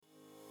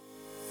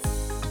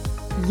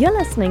You're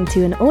listening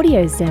to an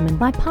audio sermon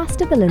by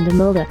Pastor Belinda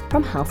Mulder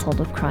from Household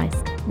of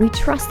Christ. We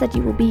trust that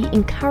you will be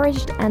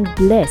encouraged and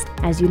blessed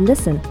as you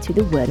listen to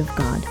the Word of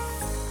God.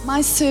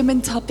 My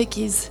sermon topic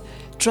is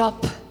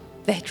Drop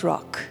That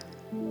Rock.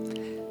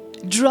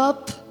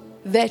 Drop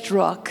that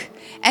rock.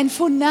 And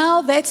for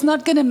now, that's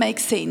not going to make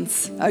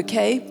sense,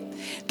 okay?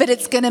 But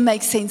it's going to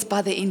make sense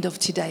by the end of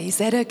today. Is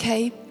that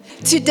okay?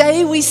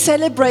 Today we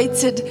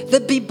celebrated the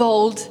Be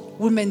Bold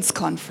Women's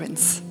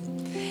Conference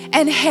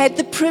and had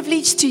the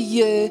privilege to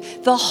hear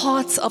the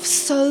hearts of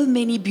so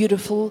many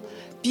beautiful,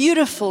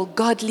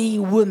 godly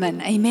women.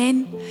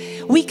 Amen.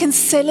 We can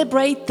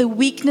celebrate the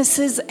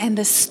weaknesses and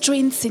the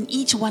strengths in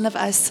each one of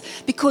us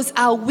because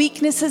our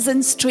weaknesses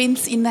and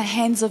strengths in the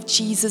hands of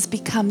Jesus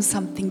become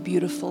something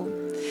beautiful.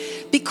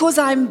 Because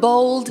I'm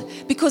bold,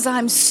 because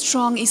I'm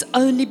strong is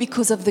only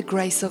because of the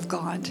grace of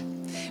God.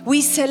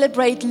 We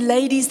celebrate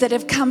ladies that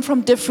have come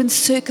from different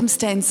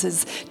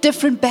circumstances,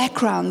 different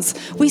backgrounds.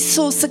 We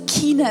saw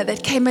Sakina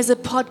that came as a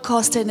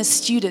podcaster and a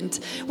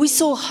student. We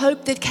saw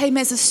Hope that came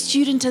as a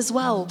student as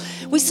well.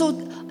 We saw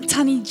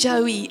Tani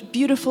Joey,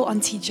 beautiful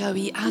Auntie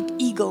Joey, our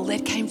eagle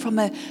that came from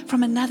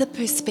another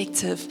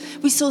perspective.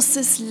 We saw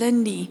Sis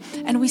Lindy,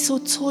 and we saw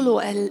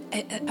Tolo,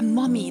 a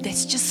mommy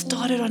that's just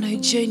started on her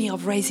journey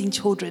of raising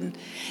children.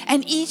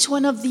 And each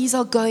one of these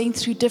are going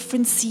through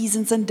different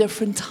seasons and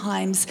different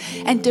times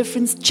and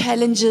different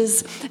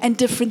challenges and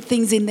different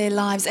things in their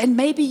lives. And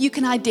maybe you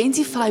can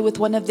identify with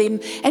one of them,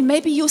 and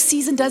maybe your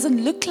season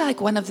doesn't look like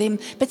one of them,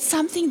 but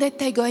something that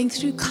they're going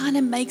through kind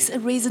of makes a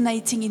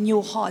resonating in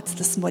your hearts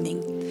this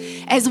morning.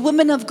 As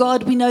women of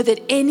God, we know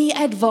that any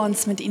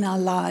advancement in our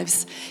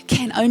lives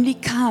can only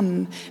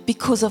come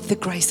because of the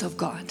grace of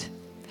God.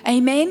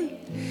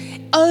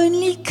 Amen?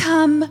 Only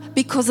come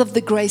because of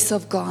the grace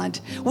of God.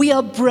 We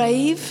are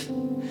brave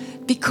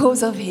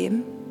because of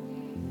Him.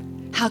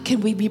 How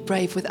can we be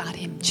brave without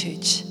Him,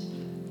 church?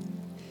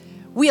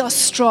 We are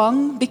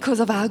strong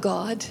because of our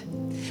God.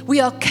 We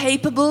are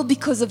capable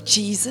because of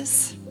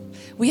Jesus.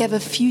 We have a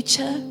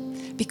future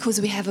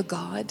because we have a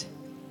God.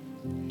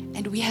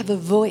 And we have a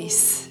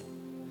voice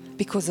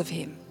because of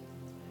Him.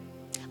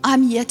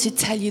 I'm here to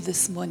tell you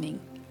this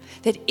morning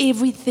that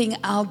everything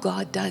our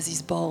God does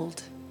is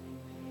bold.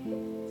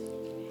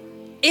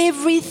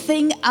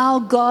 Everything our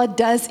God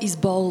does is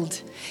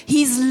bold.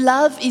 His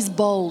love is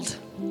bold.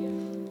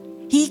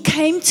 He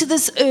came to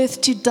this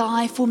earth to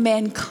die for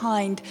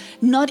mankind,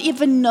 not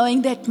even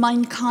knowing that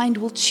mankind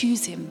will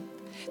choose Him.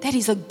 That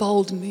is a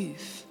bold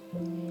move.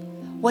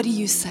 What do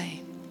you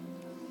say?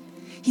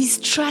 His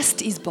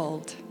trust is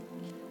bold.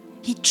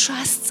 He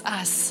trusts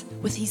us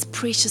with His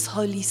precious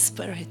Holy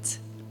Spirit.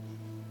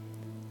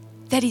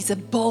 That is a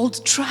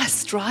bold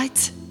trust,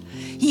 right?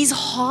 His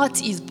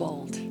heart is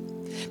bold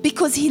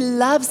because He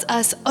loves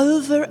us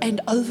over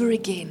and over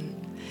again.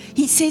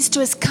 He says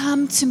to us,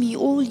 "Come to me,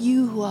 all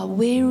you who are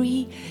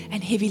weary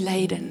and heavy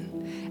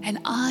laden, and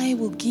I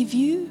will give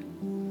you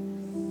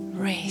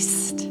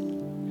rest."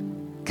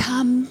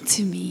 Come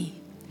to me.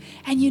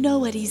 And you know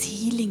what? His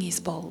healing is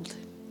bold.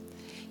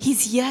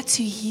 He's here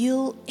to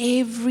heal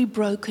every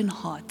broken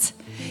heart.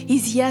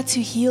 He's here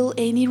to heal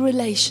any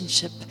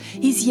relationship.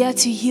 He's here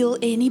to heal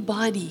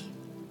anybody.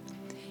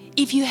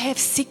 If you have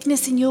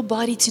sickness in your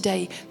body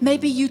today,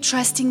 maybe you're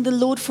trusting the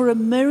Lord for a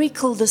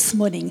miracle this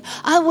morning.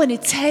 I want to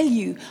tell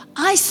you,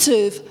 I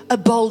serve a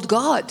bold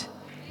God.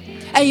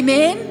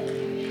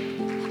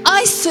 Amen?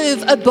 I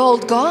serve a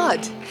bold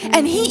God,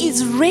 and He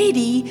is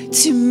ready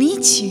to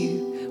meet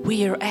you where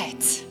you're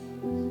at.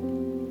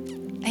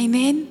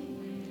 Amen?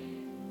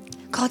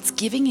 God's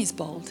giving is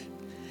bold.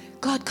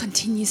 God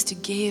continues to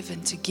give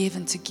and to give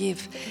and to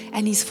give,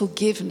 and His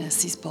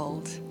forgiveness is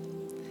bold.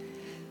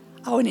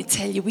 I want to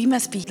tell you, we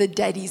must be the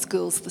daddy's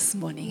girls this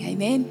morning,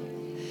 amen?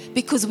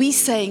 Because we're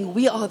saying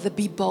we are the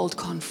Be Bold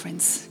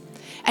Conference.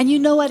 And you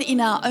know what?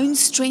 In our own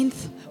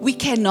strength, we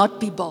cannot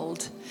be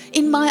bold.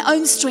 In my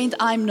own strength,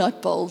 I'm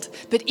not bold.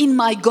 But in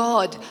my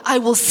God, I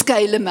will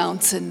scale a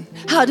mountain.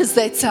 How does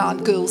that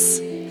sound, girls?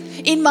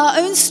 In my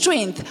own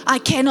strength, I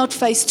cannot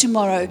face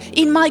tomorrow.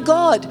 In my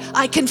God,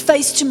 I can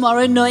face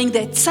tomorrow knowing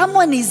that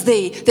someone is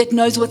there that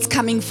knows what's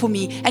coming for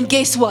me. And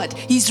guess what?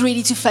 He's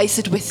ready to face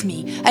it with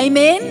me.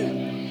 Amen?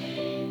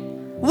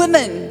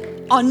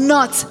 Women are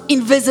not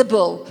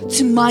invisible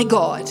to my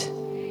God.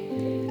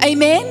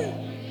 Amen?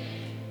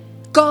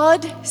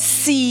 God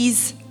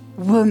sees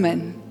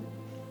women.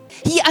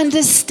 He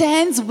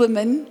understands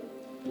women,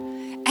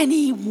 and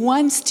He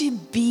wants to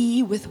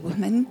be with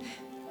women.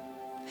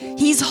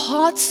 His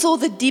heart saw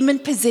the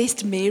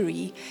demon-possessed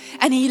Mary,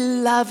 and He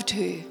loved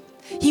her.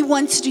 He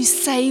wants to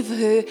save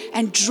her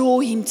and draw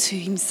him to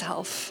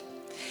Himself.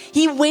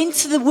 He went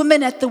to the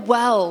woman at the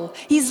well.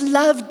 His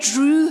love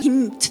drew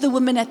Him to the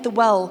woman at the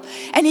well,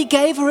 and He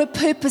gave her a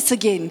purpose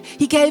again.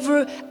 He gave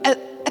her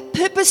a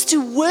purpose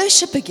to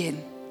worship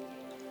again.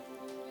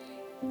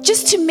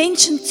 Just to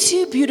mention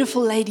two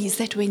beautiful ladies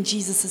that were in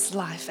Jesus'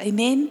 life.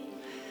 Amen?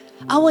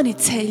 I want to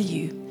tell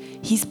you,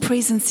 His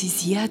presence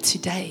is here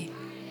today.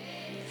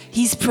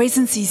 His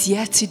presence is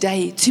here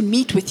today to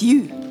meet with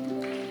you.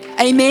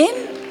 Amen?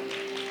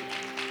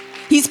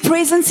 His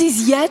presence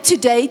is here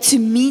today to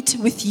meet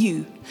with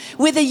you.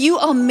 Whether you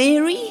are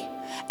Mary,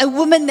 a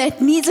woman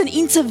that needs an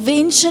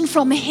intervention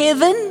from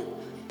heaven,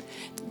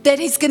 that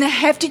is going to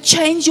have to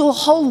change your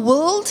whole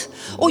world,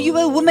 or you're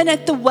a woman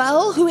at the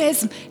well who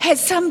has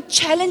some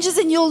challenges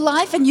in your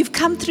life and you've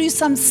come through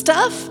some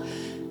stuff,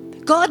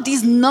 God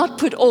is not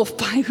put off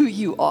by who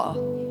you are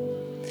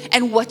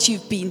and what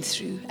you've been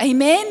through.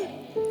 Amen?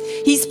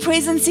 His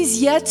presence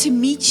is here to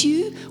meet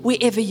you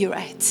wherever you're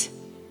at.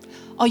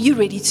 Are you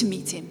ready to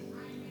meet Him?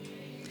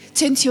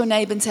 Turn to your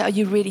neighbor and say, are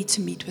you ready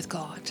to meet with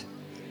God?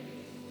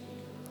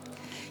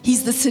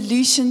 He's the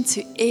solution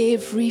to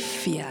every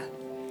fear.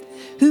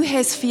 Who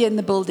has fear in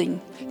the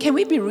building? Can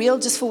we be real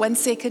just for 1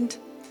 second?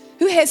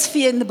 Who has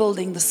fear in the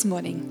building this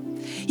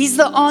morning? He's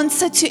the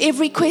answer to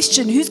every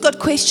question. Who's got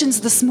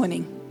questions this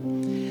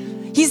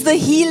morning? He's the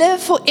healer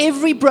for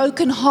every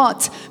broken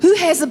heart. Who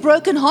has a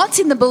broken heart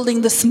in the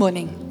building this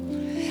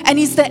morning? And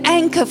He's the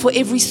anchor for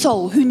every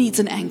soul. Who needs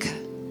an anchor?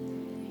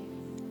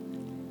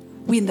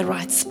 We're in the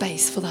right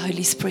space for the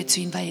Holy Spirit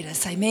to invade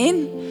us.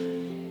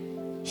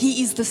 Amen?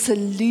 He is the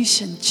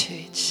solution,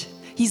 church.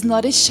 He's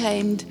not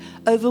ashamed,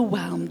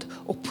 overwhelmed,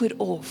 or put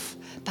off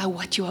by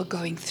what you are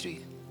going through.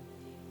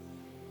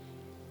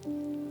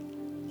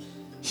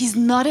 He's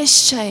not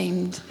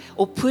ashamed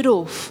or put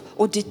off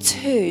or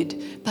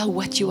deterred by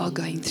what you are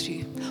going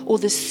through or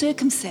the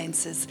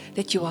circumstances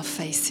that you are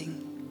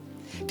facing,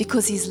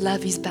 because His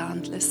love is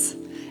boundless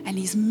and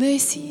His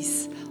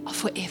mercies are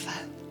forever.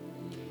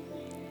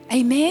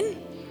 Amen?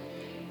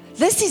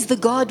 This is the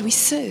God we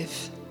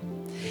serve.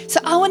 So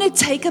I want to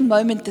take a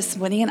moment this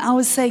morning, and I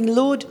was saying,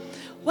 Lord,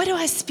 what do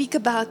I speak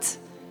about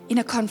in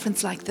a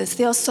conference like this?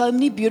 There are so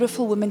many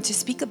beautiful women to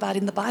speak about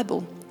in the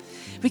Bible.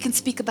 We can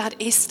speak about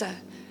Esther,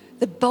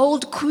 the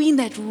bold queen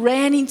that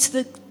ran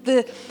into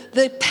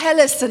the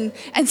palace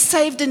and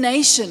saved a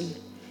nation.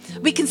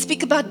 We can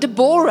speak about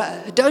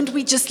Deborah. Don't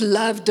we just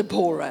love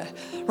Deborah,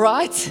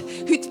 right?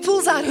 Who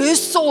pulls out her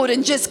sword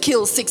and just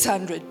kills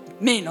 600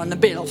 men on the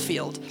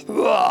battlefield.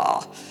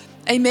 Whoa.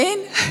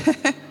 Amen?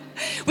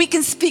 We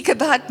can speak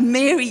about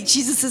Mary,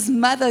 Jesus'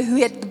 mother, who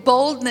had the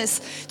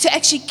boldness to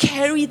actually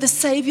carry the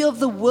Savior of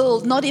the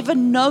world, not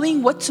even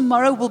knowing what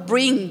tomorrow will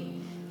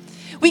bring.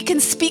 We can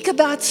speak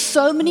about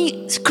so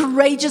many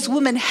courageous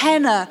women,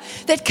 Hannah,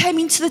 that came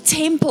into the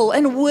temple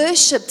and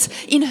worshipped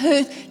in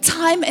her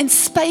time and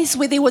space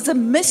where there was a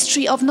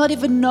mystery of not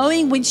even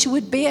knowing when she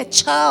would bear a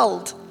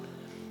child.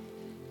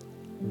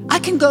 I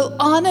can go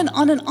on and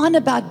on and on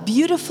about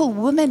beautiful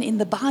women in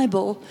the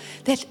Bible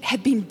that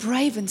have been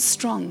brave and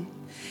strong.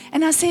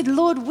 And I said,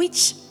 Lord,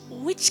 which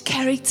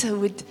character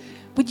would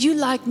you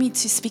like me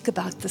to speak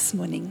about this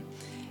morning?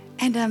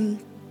 And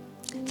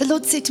the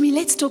Lord said to me,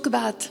 let's talk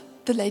about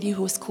the lady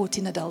who was caught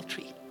in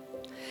adultery.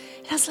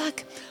 And I was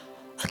like,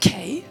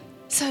 okay,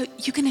 so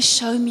you're going to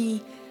show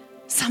me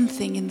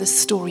something in this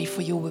story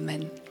for your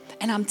women.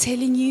 And I'm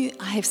telling you,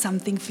 I have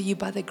something for you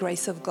by the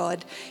grace of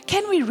God.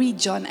 Can we read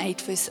John 8,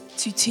 verse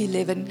 2 to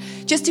 11,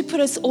 just to put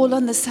us all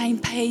on the same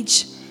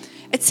page?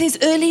 It says,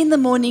 early in the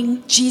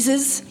morning,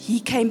 Jesus, He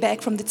came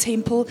back from the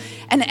temple,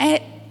 and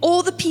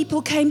all the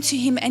people came to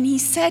Him, and He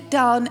sat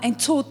down and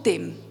taught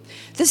them.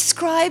 The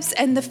scribes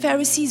and the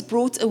Pharisees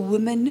brought a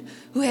woman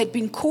who had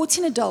been caught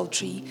in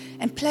adultery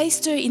and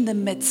placed her in the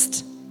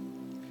midst.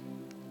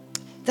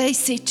 They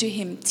said to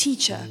Him,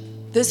 Teacher,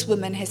 this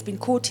woman has been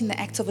caught in the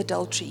act of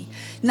adultery.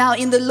 Now,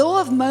 in the law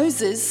of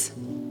Moses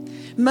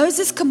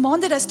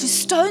commanded us to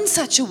stone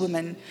such a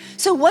woman.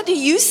 So what do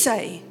you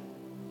say?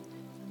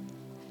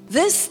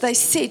 This they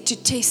said to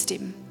test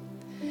Him,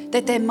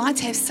 that they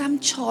might have some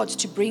charge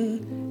to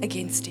bring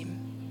against Him.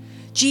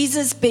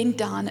 Jesus bent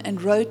down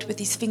and wrote with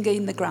his finger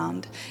in the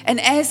ground.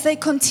 And as they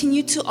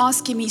continued to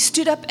ask Him, He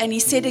stood up and He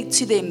said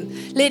to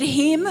them, let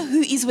him who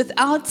is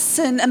without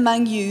sin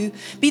among you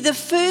be the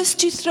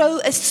first to throw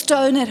a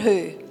stone at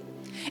her.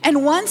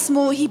 And once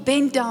more He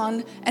bent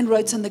down and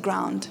wrote on the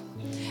ground.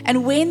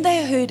 And when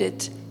they heard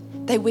it,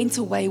 they went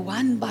away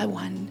one by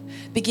one,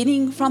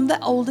 beginning from the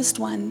oldest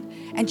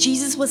one. And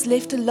Jesus was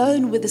left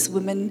alone with this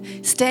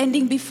woman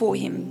standing before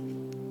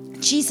Him.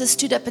 Jesus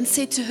stood up and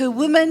said to her,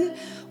 Woman,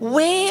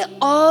 where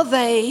are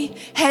they?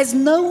 Has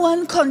no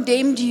one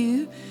condemned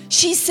you?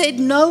 She said,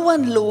 No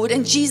one, Lord.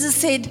 And Jesus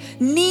said,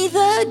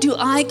 Neither do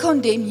I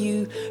condemn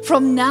you.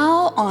 From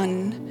now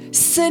on,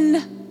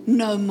 sin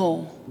no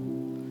more.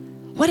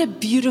 What a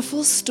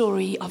beautiful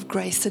story of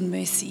grace and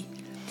mercy.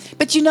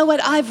 But you know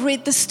what? I've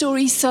read the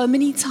story so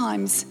many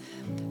times,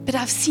 but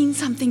I've seen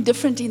something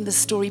different in the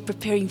story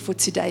preparing for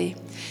today.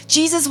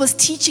 Jesus was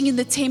teaching in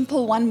the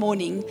temple one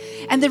morning,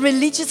 and the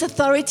religious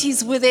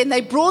authorities were there, and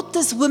they brought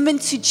this woman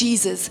to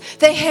Jesus.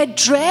 They had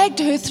dragged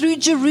her through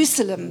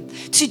Jerusalem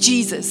to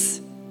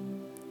Jesus.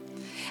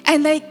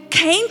 And they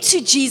came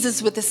to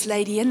Jesus with this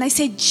lady, and they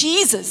said,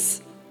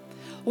 Jesus,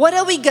 what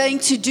are we going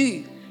to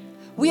do?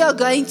 We are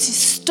going to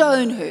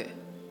stone her.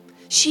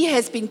 She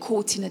has been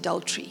caught in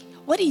adultery.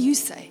 What do you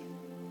say?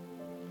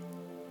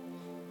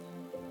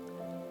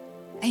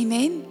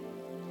 Amen?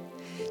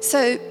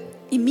 So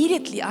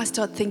immediately I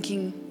start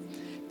thinking,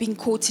 being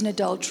caught in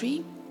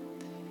adultery,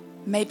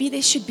 maybe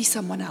there should be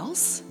someone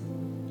else.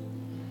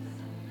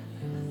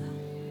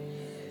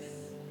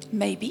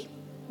 Maybe.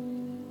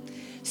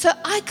 So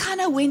I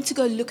kind of went to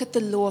go look at the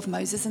law of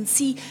Moses and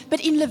see, but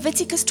in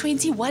Leviticus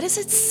 20, what does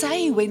it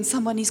say when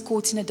someone is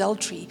caught in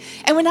adultery?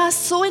 And when I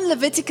saw in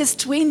Leviticus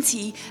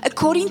 20,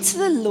 according to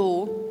the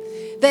law,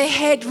 they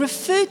had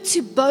referred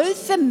to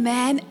both the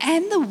man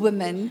and the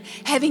woman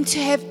having to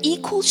have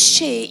equal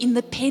share in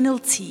the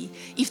penalty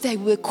if they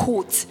were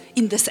caught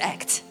in this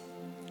act.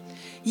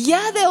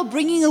 Yeah, they are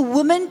bringing a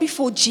woman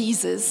before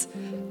Jesus,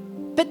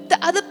 but the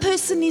other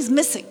person is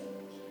missing.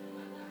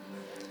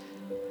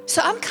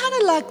 So I'm kind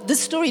of like,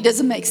 this story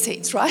doesn't make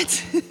sense, right?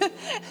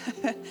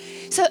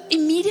 So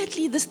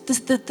immediately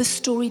the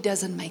story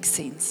doesn't make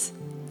sense.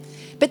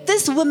 But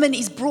this woman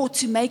is brought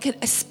to make it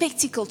a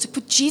spectacle, to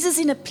put Jesus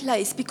in a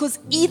place, because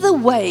either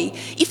way,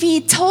 if he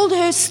told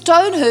her,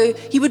 stone her,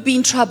 he would be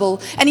in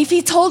trouble. And if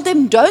he told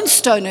them, don't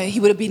stone her, he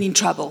would have been in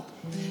trouble.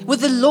 With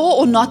the law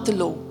or not the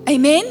law.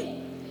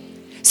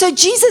 Amen? So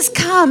Jesus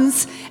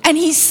comes, and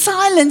his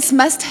silence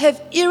must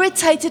have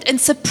irritated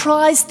and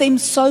surprised them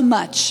so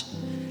much.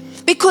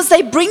 Because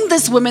they bring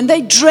this woman,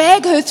 they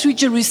drag her through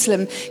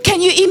Jerusalem.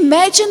 Can you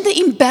imagine the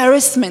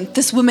embarrassment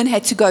this woman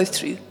had to go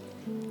through?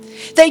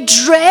 They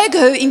drag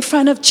her in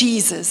front of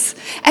Jesus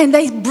and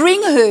they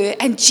bring her,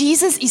 and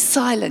Jesus is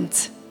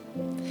silent.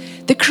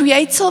 The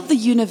creator of the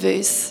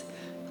universe,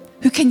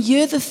 who can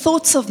hear the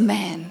thoughts of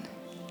man,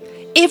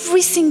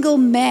 every single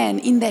man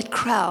in that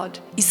crowd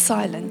is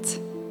silent.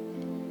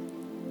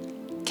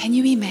 Can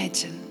you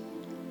imagine?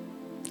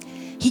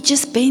 He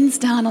just bends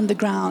down on the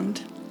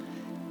ground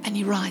and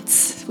he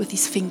writes with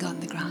his finger on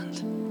the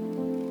ground.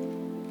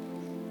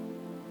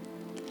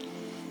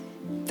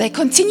 They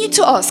continue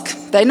to ask.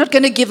 They're not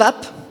going to give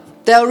up.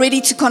 They are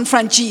ready to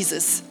confront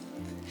Jesus.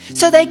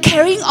 So they're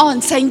carrying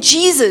on saying,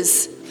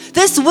 Jesus,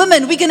 this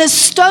woman, we're going to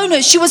stone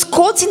her. She was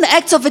caught in the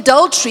act of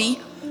adultery.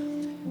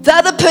 The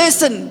other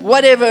person,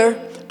 whatever,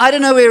 I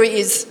don't know where he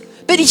is,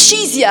 but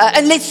she's here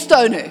and let's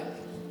stone her.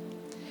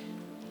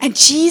 And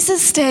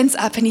Jesus stands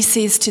up and he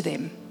says to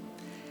them,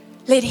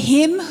 let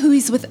him who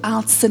is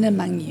without sin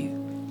among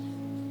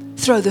you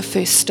throw the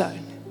first stone.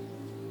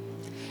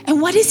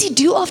 And what does he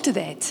do after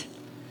that?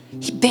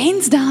 He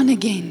bends down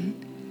again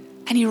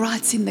and he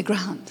writes in the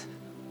ground.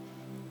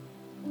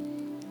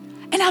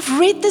 And I've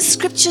read this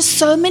scripture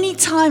so many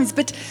times,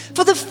 but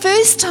for the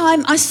first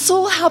time I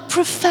saw how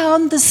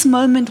profound this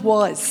moment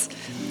was.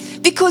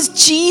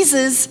 Because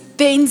Jesus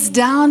bends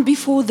down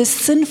before the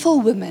sinful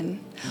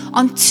woman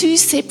on two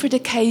separate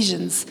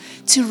occasions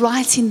to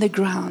write in the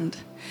ground.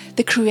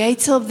 The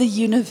creator of the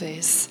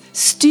universe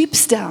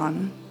stoops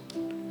down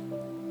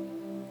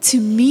to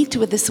meet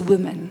with this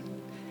woman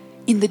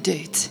in the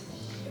dirt.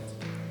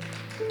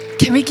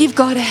 Can we give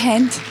God a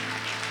hand?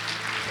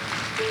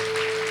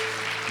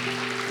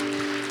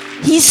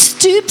 He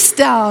stoops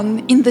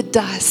down in the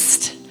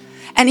dust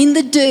and in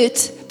the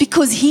dirt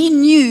because he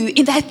knew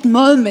in that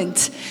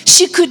moment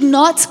she could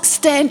not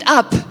stand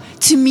up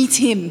to meet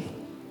him.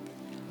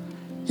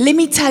 Let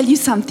me tell you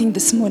something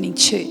this morning,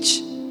 church.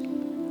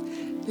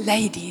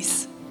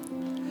 Ladies,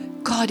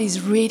 God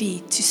is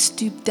ready to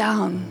stoop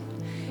down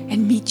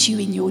and meet you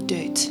in your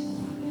dirt.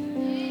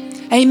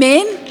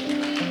 Amen?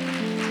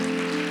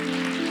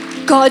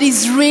 God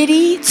is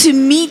ready to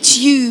meet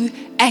you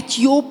at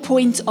your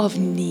point of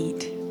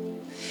need.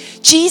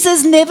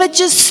 Jesus never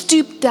just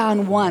stooped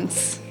down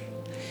once.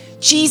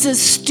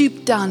 Jesus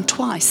stooped down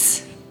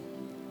twice.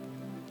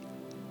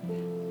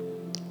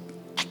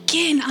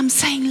 Again, I'm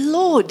saying,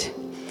 Lord,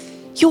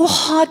 your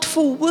heart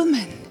for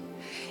women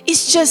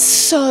is just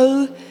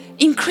so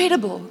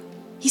incredible.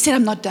 He said,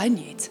 I'm not done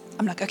yet.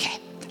 I'm like, okay,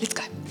 let's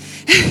go.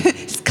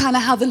 It's kind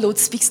of how the Lord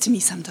speaks to me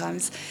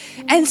sometimes.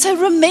 And so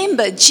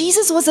remember,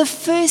 Jesus was a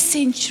first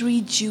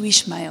century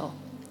Jewish male.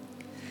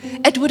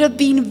 It would have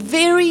been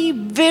very,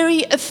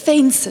 very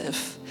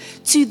offensive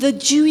to the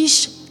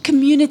Jewish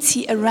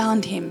community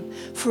around him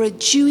for a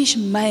Jewish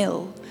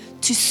male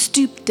to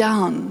stoop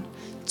down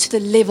to the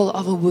level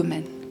of a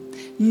woman,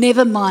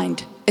 never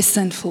mind a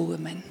sinful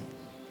woman.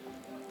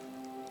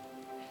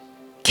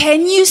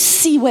 Can you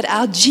see what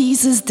our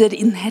Jesus did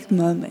in that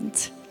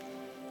moment?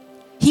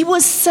 He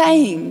was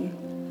saying,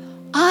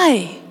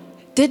 I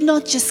did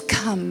not just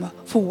come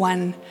for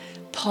one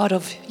part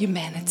of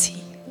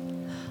humanity.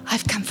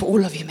 I've come for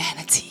all of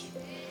humanity.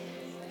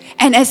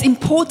 And as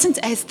important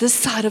as this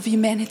side of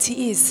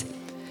humanity is,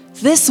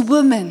 this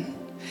woman,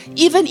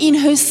 even in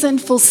her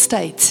sinful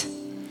state,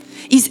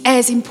 is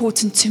as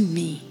important to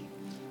me.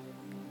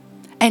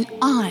 And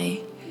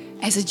I,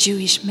 as a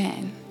Jewish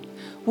man,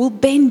 will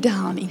bend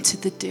down into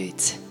the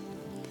dirt.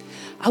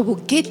 I will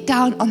get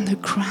down on the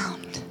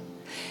ground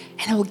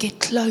and I will get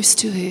close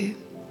to her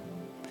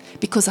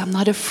because I'm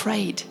not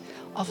afraid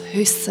of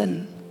her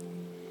sin.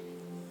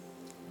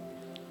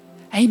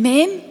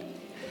 Amen?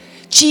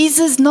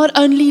 Jesus not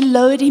only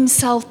lowered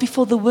himself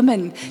before the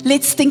woman.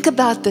 Let's think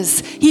about this.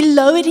 He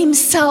lowered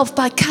himself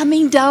by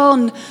coming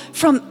down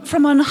from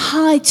on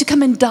high to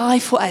come and die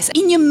for us.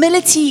 In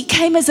humility, he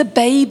came as a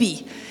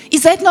baby.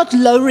 Is that not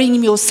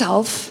lowering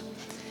yourself?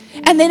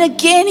 And then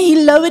again,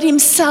 he lowered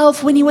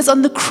himself when he was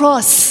on the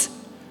cross.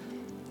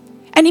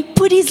 And he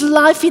put his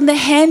life in the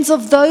hands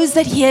of those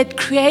that he had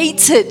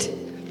created.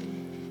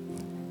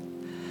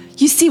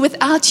 You see,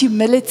 without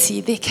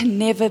humility, there can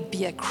never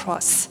be a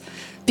cross,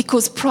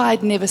 because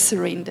pride never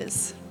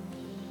surrenders.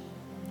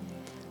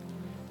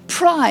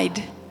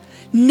 Pride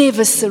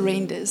never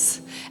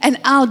surrenders. And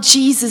our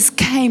Jesus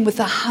came with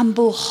a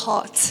humble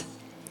heart.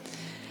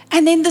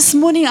 And then this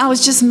morning, I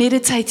was just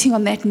meditating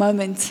on that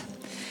moment.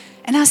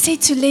 And I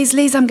said to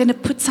Les, I'm going to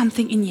put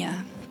something in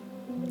here.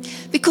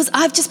 Because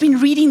I've just been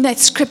reading that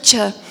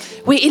scripture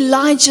where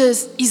Elijah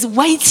is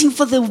waiting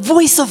for the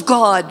voice of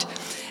God.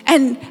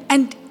 And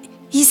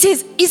he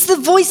says, it's the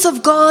voice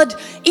of God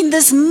in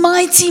this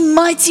mighty,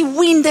 mighty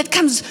wind that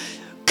comes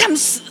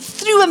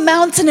through a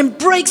mountain and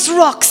breaks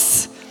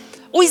rocks.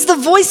 Or is the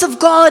voice of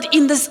God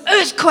in this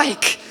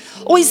earthquake?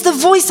 Or is the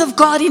voice of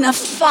God in a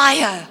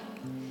fire?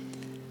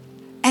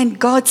 And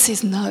God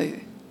says, no.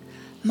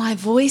 My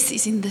voice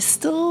is in the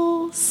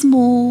still,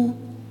 small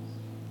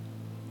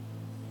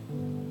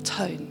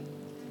tone.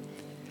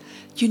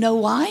 You know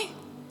why?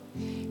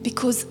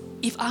 Because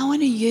if I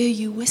want to hear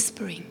you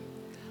whispering,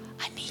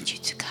 I need you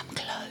to come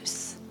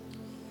close.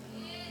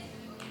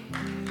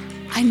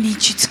 I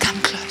need you to come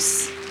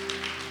close.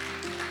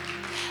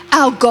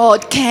 Our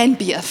God can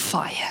be a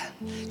fire.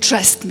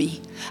 Trust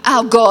me.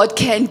 Our God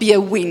can be a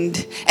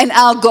wind. And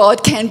our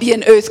God can be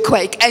an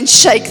earthquake and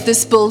shake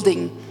this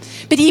building.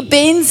 But he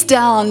bends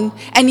down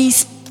and he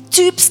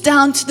stoops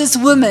down to this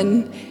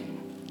woman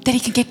that he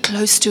can get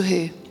close to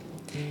her.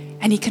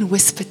 And he can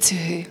whisper to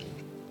her.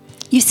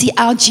 You see,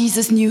 our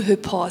Jesus knew her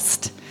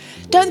past.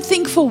 Don't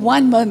think for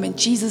one moment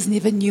Jesus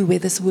never knew where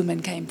this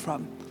woman came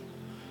from.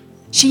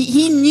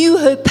 He knew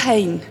her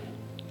pain.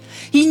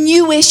 He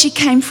knew where she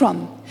came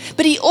from.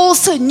 But he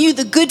also knew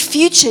the good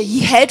future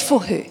he had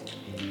for her.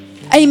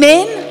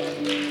 Amen?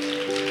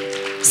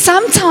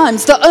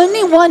 Sometimes the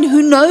only one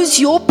who knows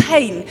your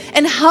pain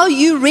and how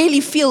you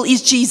really feel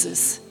is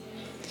Jesus.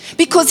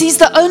 Because he's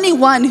the only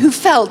one who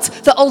felt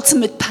the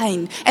ultimate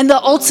pain and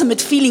the ultimate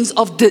feelings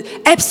of the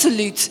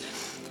absolute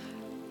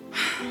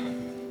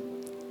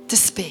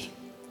despair.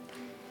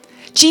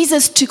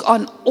 Jesus took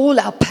on all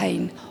our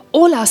pain,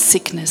 all our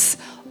sickness,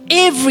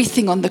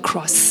 everything on the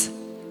cross.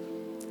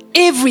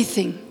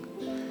 Everything.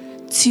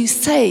 To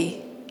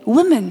say,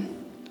 women,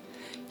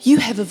 you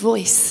have a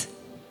voice.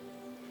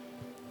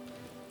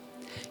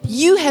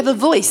 You have a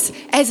voice.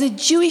 As a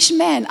Jewish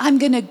man, I'm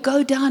going to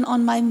go down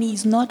on my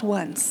knees, not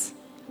once,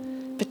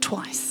 but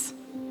twice.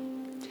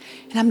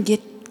 And I'm going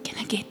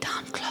to get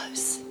down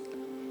close.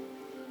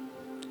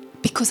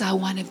 Because I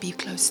want to be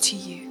close to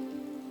you.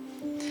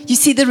 You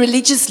see, the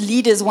religious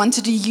leaders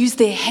wanted to use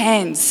their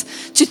hands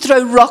to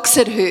throw rocks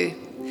at her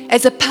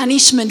as a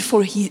punishment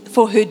for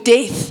her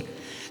death.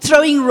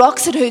 Throwing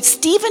rocks at her.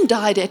 Stephen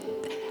died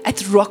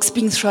at rocks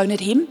being thrown at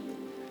him.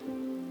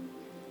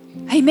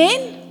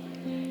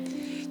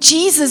 Amen?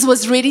 Jesus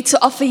was ready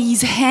to offer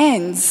his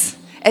hands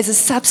as a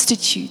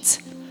substitute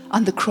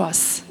on the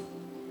cross.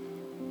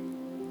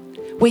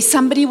 Where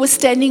somebody was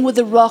standing with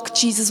a rock,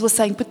 Jesus was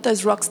saying, put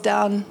those rocks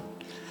down.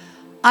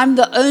 I'm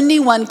the only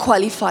one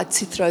qualified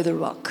to throw the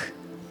rock.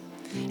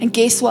 And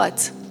guess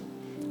what?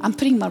 I'm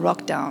putting my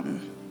rock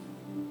down.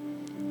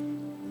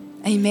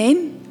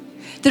 Amen?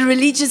 The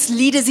religious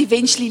leaders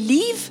eventually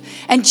leave,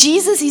 and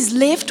Jesus is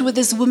left with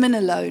this woman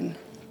alone.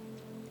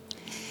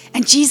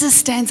 And Jesus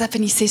stands up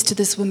and he says to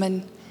this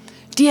woman,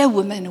 dear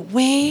woman,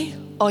 where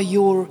are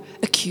your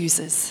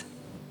accusers?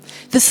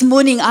 This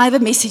morning I have a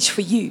message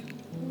for you.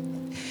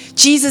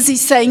 Jesus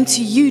is saying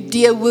to you,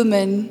 dear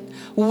woman,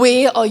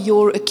 where are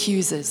your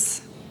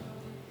accusers?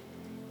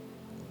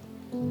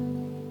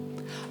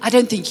 I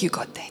don't think you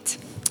got that.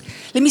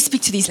 Let me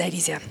speak to these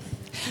ladies here.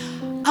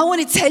 I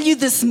want to tell you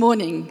this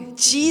morning,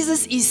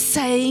 Jesus is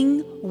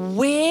saying,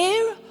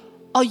 where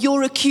are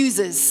your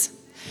accusers?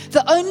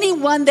 The only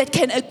one that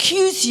can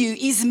accuse you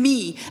is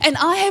me, and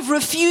I have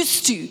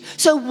refused to.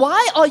 So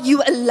why are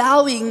you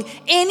allowing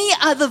any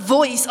other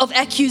voice of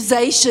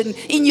accusation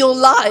in your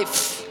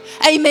life?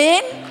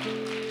 Amen?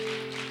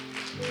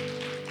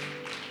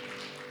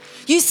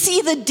 You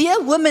see, the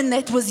dear woman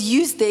that was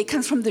used there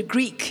comes from the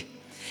Greek.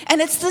 And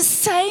it's the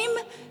same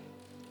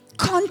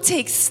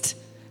context.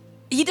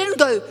 He didn't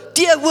go,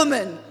 dear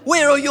woman,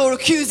 where are your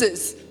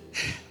accusers?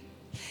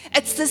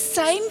 It's the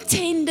same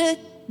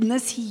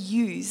tenderness he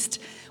used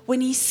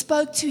when he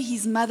spoke to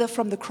his mother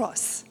from the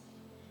cross.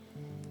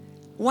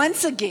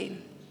 Once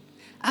again,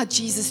 our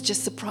Jesus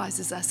just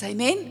surprises us.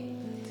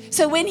 Amen?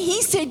 So when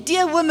he said,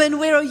 dear woman,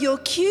 where are your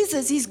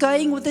accusers? He's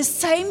going with the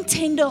same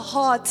tender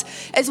heart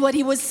as what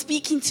he was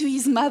speaking to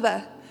his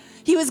mother.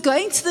 He was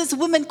going to this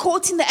woman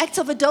caught in the act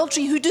of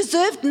adultery who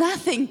deserved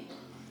nothing.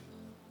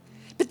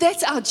 But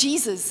that's our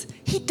Jesus.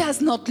 He does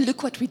not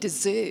look what we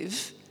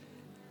deserve.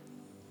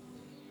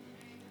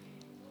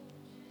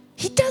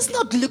 He does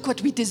not look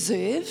what we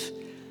deserve.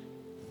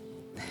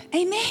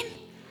 Amen.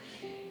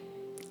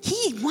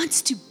 He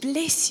wants to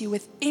bless you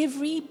with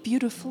every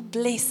beautiful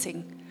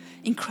blessing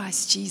in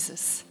Christ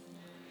Jesus.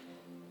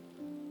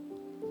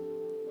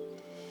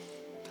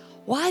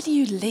 Why do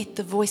you let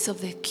the voice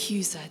of the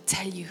accuser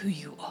tell you who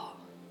you are?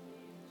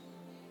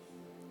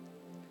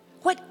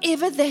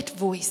 Whatever that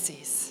voice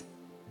is,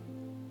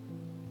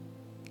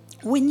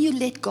 when you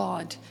let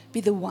God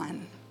be the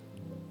one,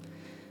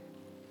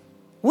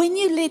 when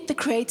you let the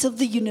creator of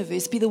the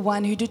universe be the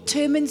one who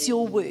determines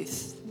your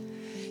worth,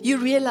 you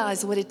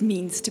realize what it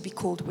means to be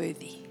called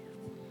worthy.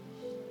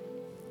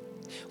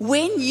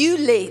 When you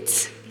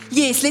let,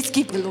 yes, let's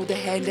give the Lord a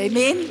hand,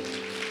 amen.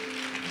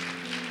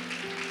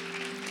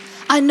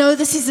 I know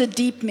this is a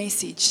deep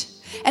message,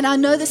 and I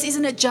know this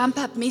isn't a jump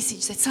up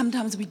message that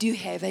sometimes we do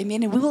have,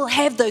 amen, and we will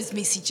have those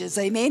messages,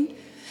 amen.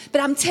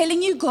 But I'm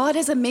telling you, God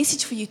has a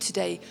message for you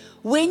today.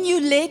 When you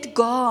let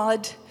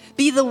God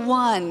be the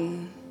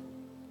one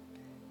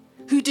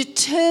who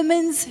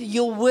determines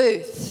your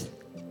worth,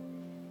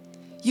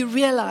 you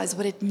realize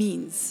what it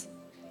means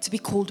to be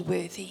called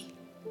worthy.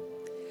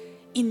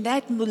 In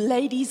that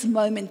lady's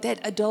moment, that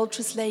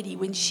adulterous lady,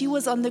 when she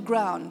was on the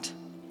ground,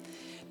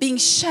 being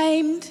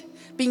shamed,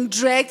 being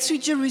dragged through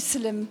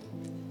Jerusalem,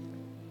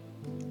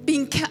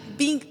 being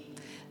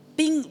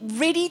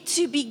ready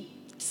to be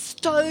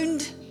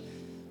stoned,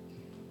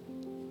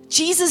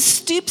 Jesus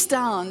stoops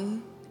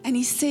down and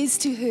he says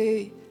to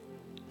her,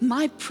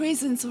 my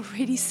presence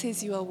already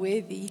says you are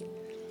worthy,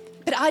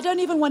 but I don't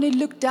even want to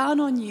look down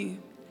on you.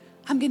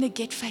 I'm going to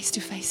get face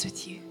to face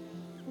with you.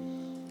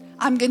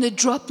 I'm going to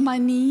drop my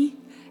knee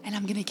and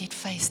I'm going to get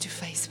face to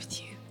face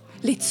with you.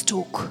 Let's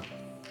talk.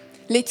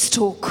 Let's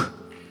talk.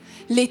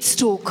 Let's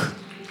talk.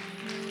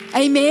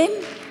 Amen.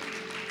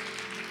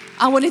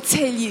 I want to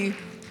tell you,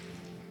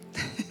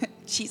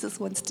 Jesus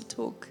wants to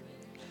talk.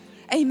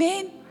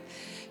 Amen.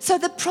 So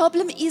the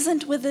problem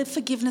isn't with the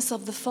forgiveness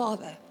of the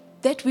Father.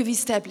 That we've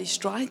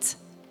established, right?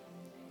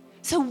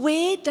 So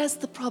where does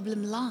the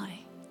problem lie?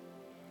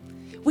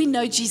 We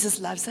know Jesus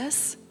loves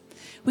us.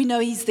 We know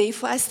he's there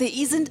for us. There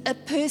isn't a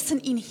person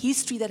in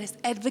history that has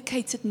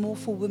advocated more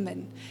for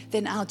women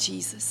than our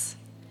Jesus.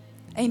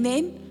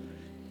 Amen?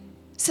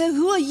 So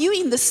who are you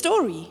in the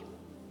story?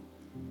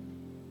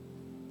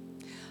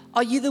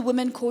 Are you the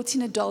woman caught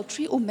in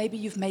adultery, or maybe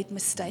you've made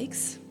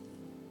mistakes?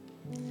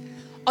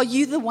 Are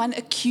you the one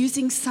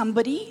accusing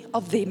somebody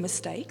of their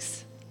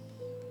mistakes?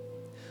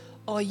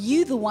 Are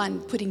you the one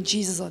putting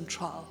Jesus on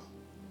trial?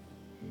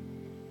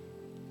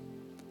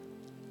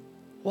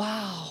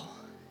 Wow,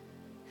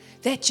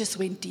 that just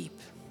went deep.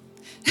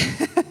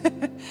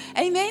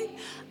 Amen?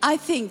 I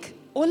think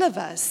all of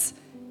us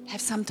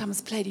have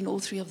sometimes played in all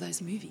three of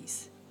those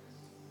movies.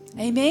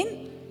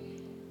 Amen?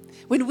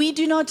 When we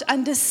do not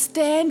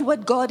understand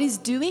what God is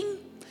doing,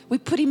 we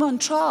put him on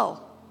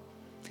trial.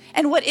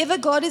 And whatever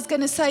God is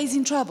going to say is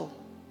in trouble.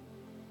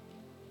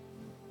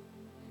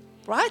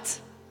 Right?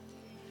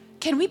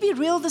 Can we be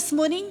real this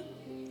morning?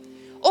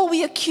 Or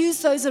we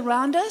accuse those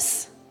around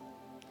us?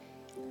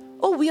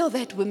 Or we are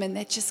that woman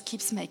that just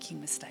keeps making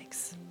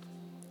mistakes.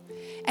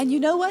 And you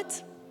know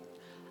what?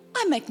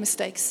 I make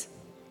mistakes.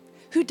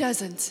 Who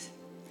doesn't?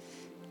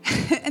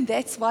 And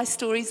that's why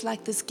stories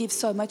like this give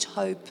so much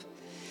hope.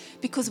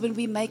 Because when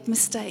we make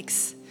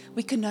mistakes,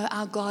 we can know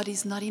our God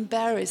is not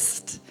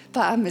embarrassed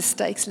by our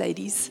mistakes,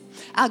 ladies.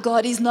 Our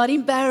God is not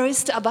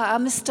embarrassed by our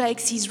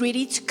mistakes. He's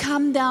ready to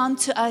come down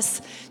to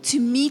us, to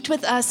meet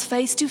with us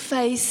face to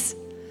face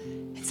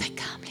and say,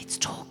 come, let's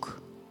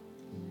talk.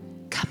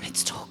 Come,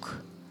 let's talk.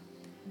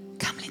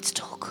 Come, let's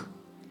talk.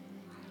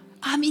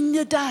 I'm in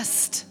the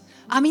dust.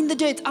 I'm in the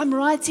dirt. I'm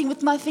writing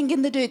with my finger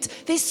in the dirt.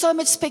 There's so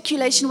much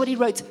speculation what he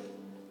wrote.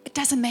 It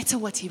doesn't matter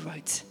what he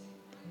wrote.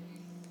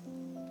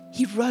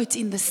 He wrote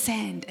in the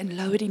sand and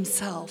lowered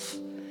himself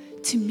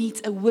to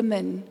meet a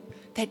woman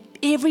that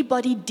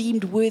everybody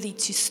deemed worthy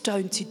to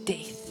stone to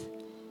death.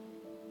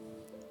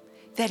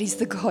 That is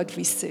the God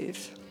we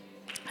serve.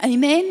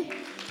 Amen.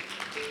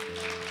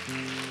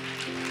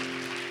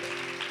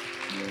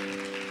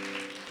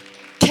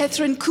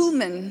 Catherine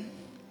Kuhlman,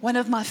 one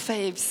of my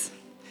faves,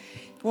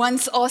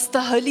 once asked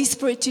the Holy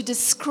Spirit to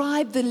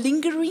describe the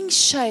lingering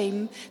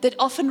shame that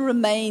often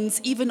remains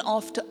even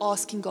after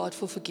asking God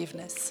for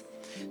forgiveness.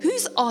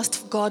 Who's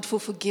asked God for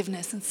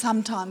forgiveness and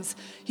sometimes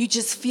you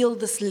just feel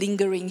this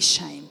lingering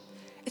shame?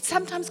 It's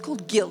sometimes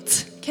called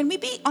guilt. Can we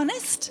be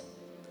honest?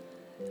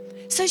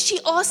 So she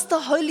asked the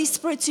Holy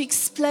Spirit to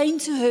explain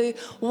to her,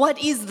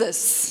 what is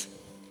this?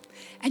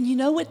 And you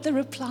know what the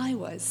reply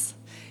was?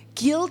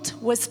 Guilt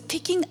was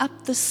picking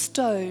up the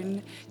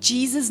stone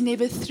Jesus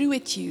never threw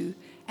at you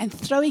and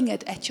throwing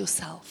it at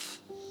yourself.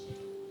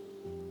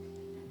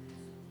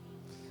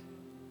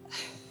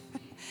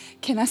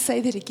 Can I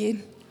say that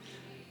again?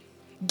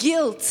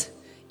 Guilt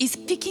is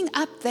picking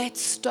up that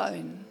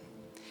stone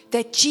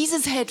that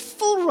Jesus had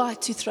full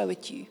right to throw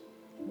at you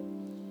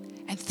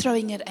and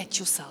throwing it at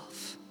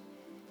yourself.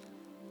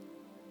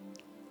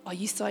 Are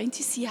you starting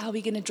to see how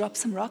we're going to drop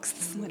some rocks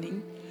this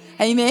morning?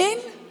 Amen?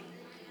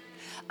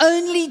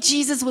 Only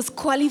Jesus was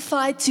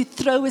qualified to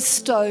throw a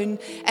stone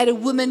at a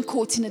woman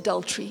caught in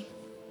adultery.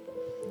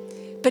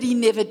 But he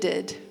never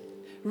did.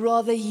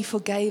 Rather, he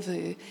forgave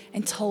her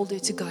and told her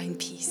to go in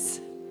peace.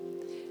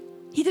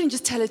 He didn't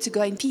just tell her to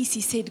go in peace.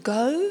 He said,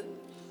 go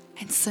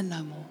and sin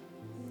no more.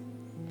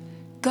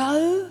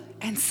 Go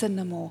and sin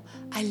no more.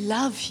 I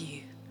love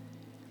you,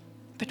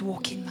 but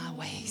walk in my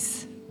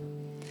ways.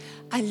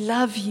 I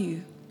love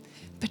you,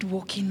 but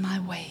walk in my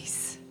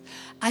ways.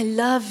 I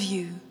love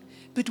you,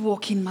 but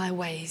walk in my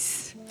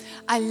ways.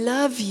 I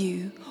love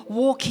you,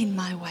 walk in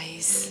my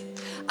ways.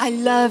 I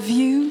love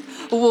you,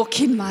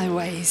 walk in my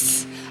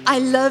ways. I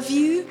love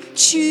you,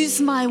 choose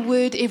my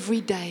word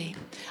every day.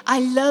 I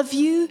love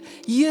you,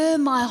 hear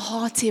my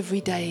heart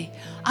every day.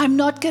 I'm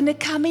not going to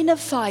come in a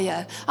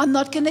fire. I'm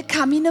not going to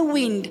come in a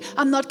wind.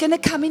 I'm not going to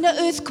come in an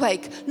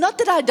earthquake. Not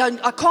that I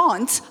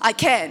can't, I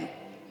can.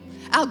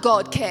 Our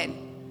God can.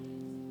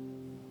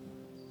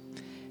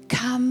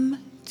 Come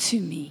to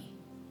me.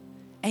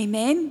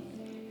 Amen.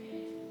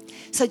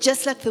 So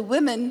just like the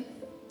women,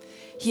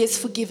 he has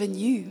forgiven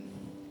you.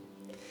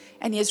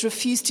 And he has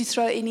refused to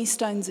throw any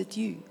stones at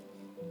you.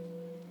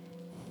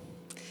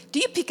 Do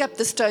you pick up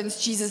the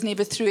stones Jesus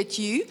never threw at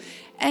you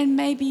and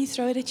maybe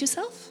throw it at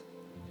yourself?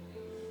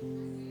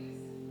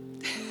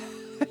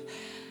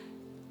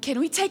 Can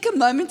we take a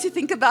moment to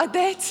think about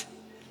that?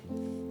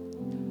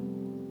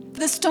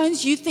 The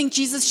stones you think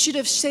Jesus should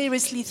have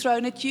seriously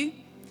thrown at you,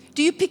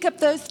 do you pick up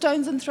those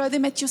stones and throw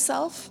them at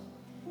yourself?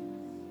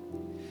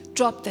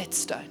 Drop that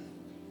stone.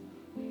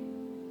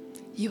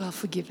 You are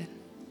forgiven.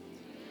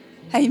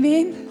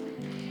 Amen.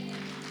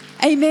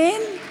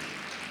 Amen.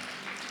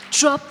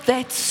 Drop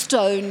that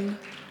stone.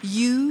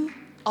 You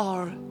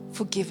are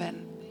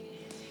forgiven.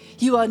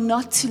 You are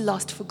not too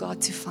lost for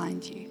God to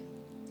find you.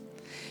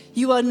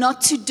 You are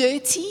not too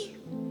dirty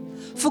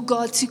for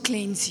God to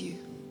cleanse you.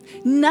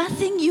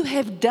 Nothing you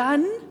have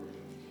done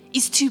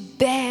is too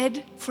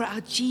bad for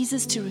our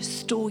Jesus to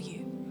restore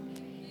you.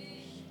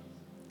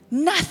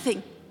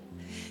 Nothing.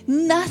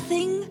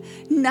 Nothing,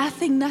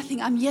 nothing,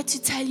 nothing. I'm here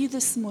to tell you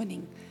this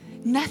morning,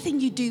 nothing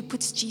you do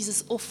puts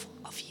Jesus off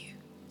of you.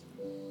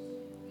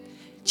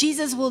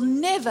 Jesus will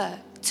never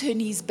turn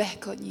his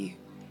back on you.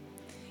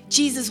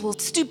 Jesus will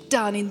stoop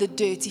down in the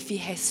dirt if he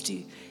has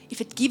to,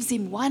 if it gives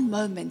him one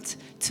moment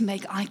to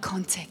make eye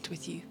contact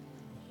with you.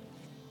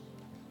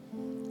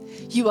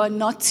 You are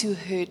not too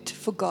hurt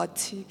for God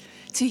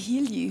to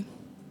heal you.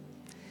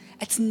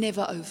 It's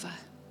never over.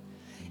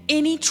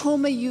 Any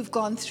trauma you've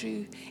gone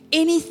through,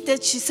 any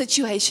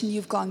situation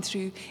you've gone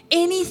through,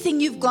 anything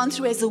you've gone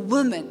through as a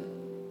woman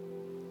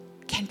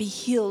can be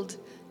healed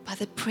by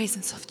the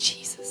presence of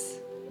Jesus.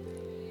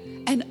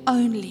 And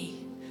only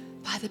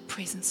by the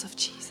presence of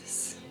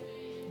Jesus.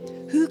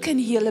 Who can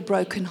heal a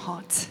broken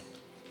heart?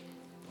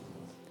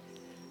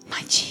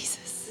 My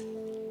Jesus.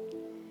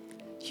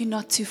 You're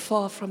not too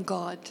far from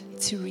God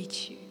to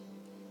reach you.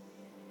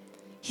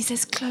 He's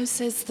as close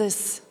as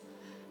this,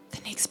 the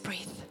next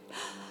breath.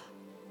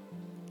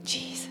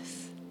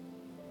 Jesus.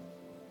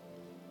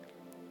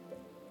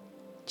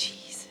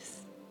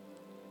 Jesus.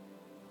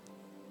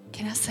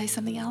 Can I say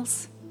something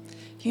else?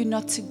 You're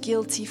not too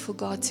guilty for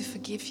God to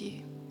forgive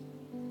you.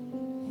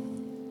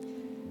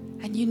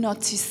 And you're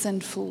not too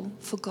sinful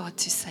for God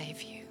to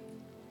save you.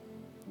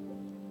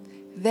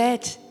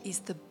 That is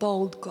the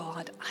bold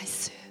God I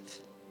serve.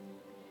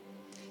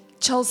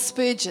 Charles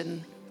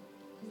Spurgeon,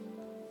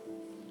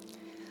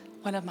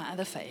 one of my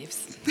other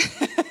faves.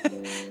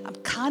 I'm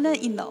kind of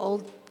in the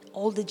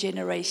older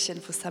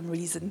generation for some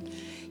reason.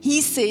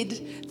 He said,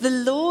 the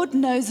Lord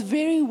knows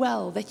very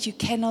well that you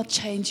cannot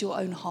change your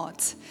own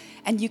heart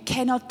and you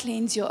cannot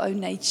cleanse your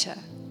own nature.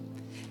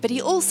 But he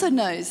also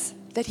knows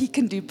that he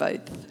can do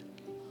both.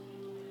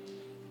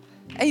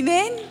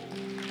 Amen?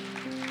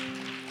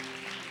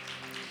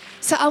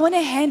 So I want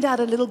to hand out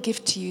a little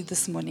gift to you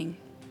this morning.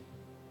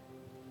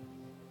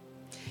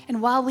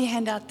 And while we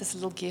hand out this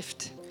little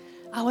gift,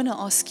 I want to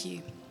ask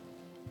you,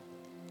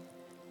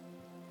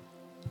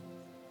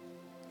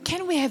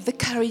 can we have the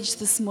courage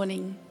this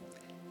morning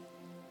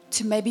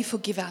to maybe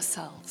forgive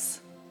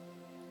ourselves?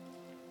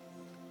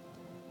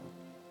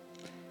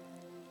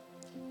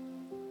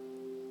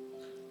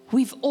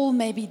 We've all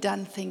maybe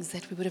done things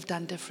that we would have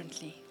done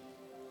differently.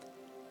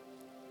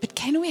 But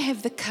can we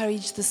have the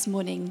courage this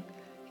morning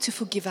to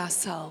forgive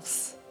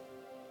ourselves?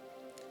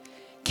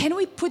 Can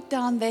we put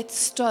down that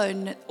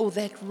stone or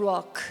that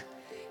rock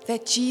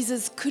that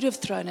Jesus could have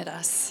thrown at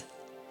us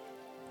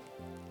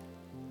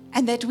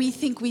and that we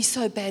think we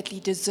so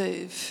badly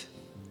deserve?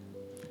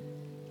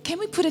 Can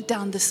we put it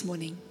down this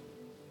morning?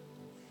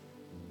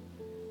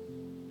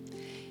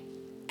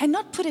 And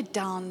not put it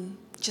down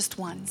just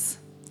once,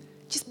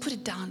 just put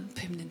it down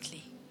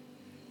permanently.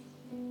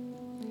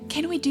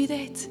 Can we do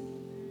that?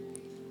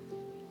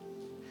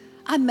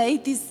 I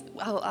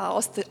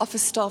asked the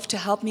office staff to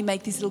help me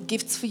make these little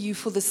gifts for you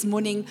for this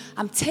morning.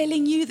 I'm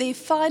telling you, their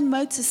fine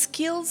motor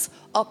skills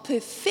are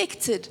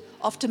perfected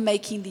after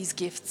making these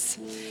gifts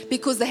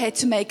because they had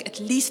to make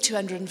at least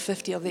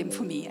 250 of them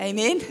for me.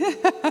 Amen?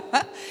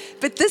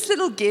 But this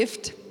little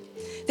gift,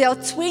 there are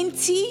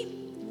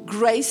 20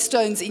 grey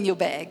stones in your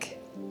bag.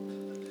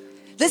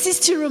 This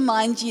is to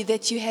remind you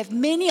that you have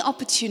many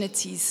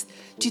opportunities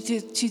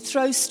to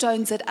throw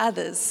stones at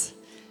others.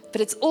 But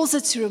it's also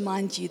to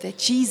remind you that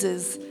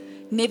Jesus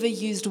never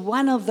used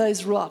one of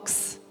those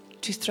rocks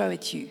to throw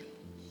at you.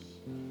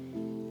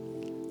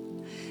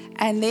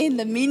 And then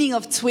the meaning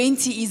of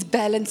 20 is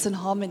balance and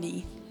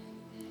harmony.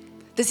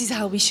 This is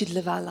how we should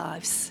live our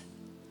lives.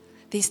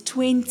 There's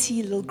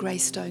 20 little grey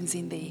stones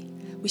in there.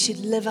 We should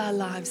live our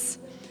lives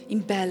in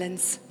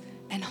balance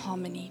and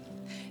harmony.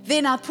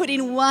 Then I put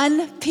in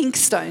one pink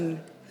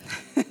stone.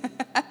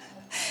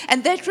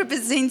 And that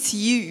represents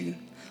you,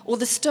 or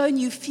the stone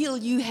you feel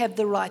you have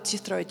the right to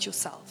throw at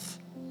yourself.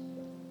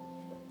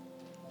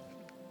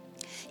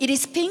 It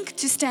is pink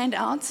to stand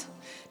out,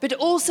 but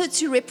also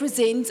to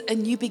represent a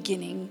new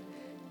beginning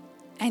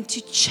and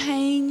to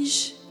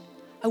change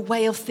a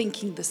way of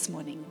thinking this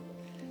morning,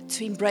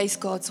 to embrace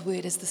God's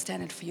word as the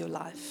standard for your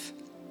life.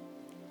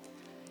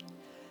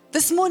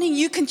 This morning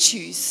you can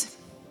choose.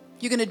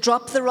 You're going to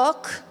drop the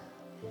rock,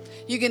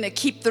 you're going to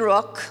keep the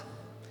rock,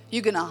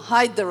 you're going to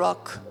hide the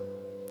rock,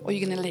 or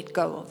you're going to let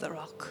go of the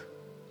rock.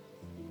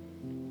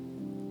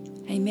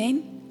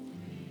 Amen?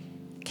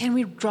 Can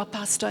we drop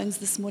our stones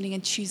this morning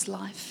and choose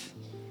life?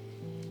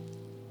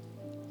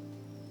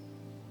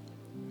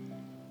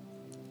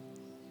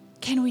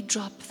 Can we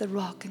drop the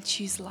rock and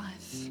choose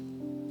life?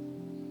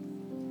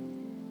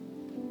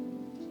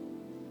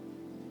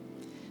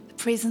 The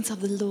presence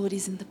of the Lord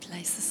is in the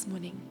place this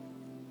morning.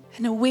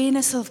 An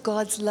awareness of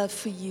God's love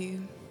for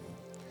you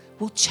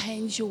will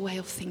change your way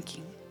of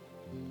thinking.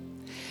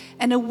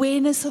 An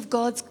awareness of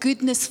God's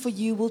goodness for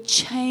you will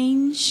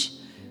change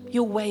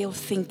your way of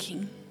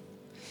thinking.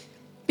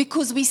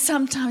 Because we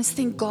sometimes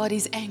think God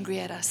is angry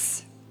at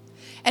us.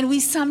 And we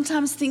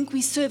sometimes think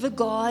we serve a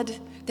God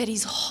that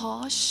is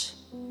harsh.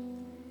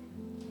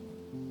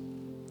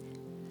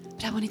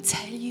 But I want to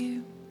tell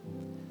you,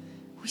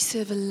 we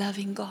serve a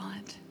loving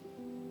God,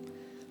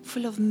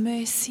 full of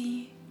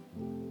mercy,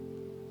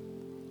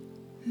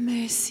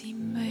 mercy,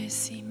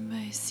 mercy,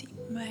 mercy,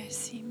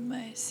 mercy,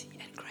 mercy,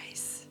 and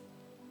grace.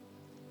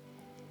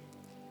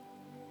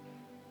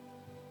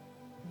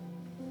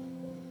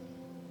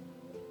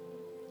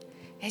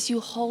 As you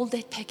hold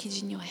that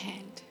package in your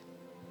hand,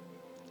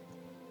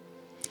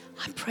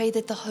 I pray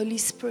that the Holy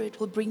Spirit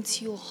will bring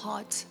to your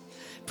heart,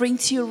 bring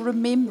to your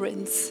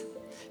remembrance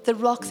the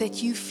rock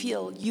that you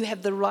feel you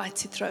have the right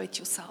to throw at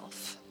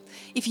yourself.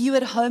 If you're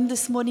at home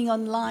this morning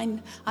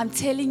online, I'm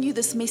telling you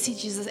this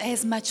message is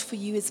as much for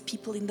you as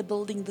people in the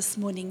building this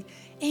morning.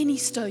 Any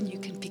stone you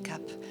can pick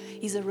up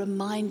is a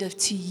reminder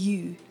to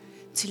you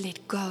to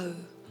let go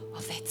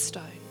of that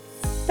stone.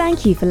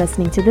 Thank you for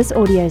listening to this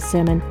audio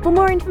sermon. For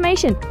more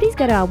information, please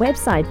go to our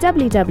website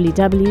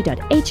www.hoc.org.za.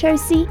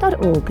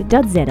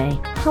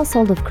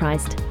 Household of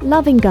Christ,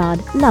 loving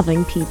God,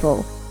 loving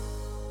people.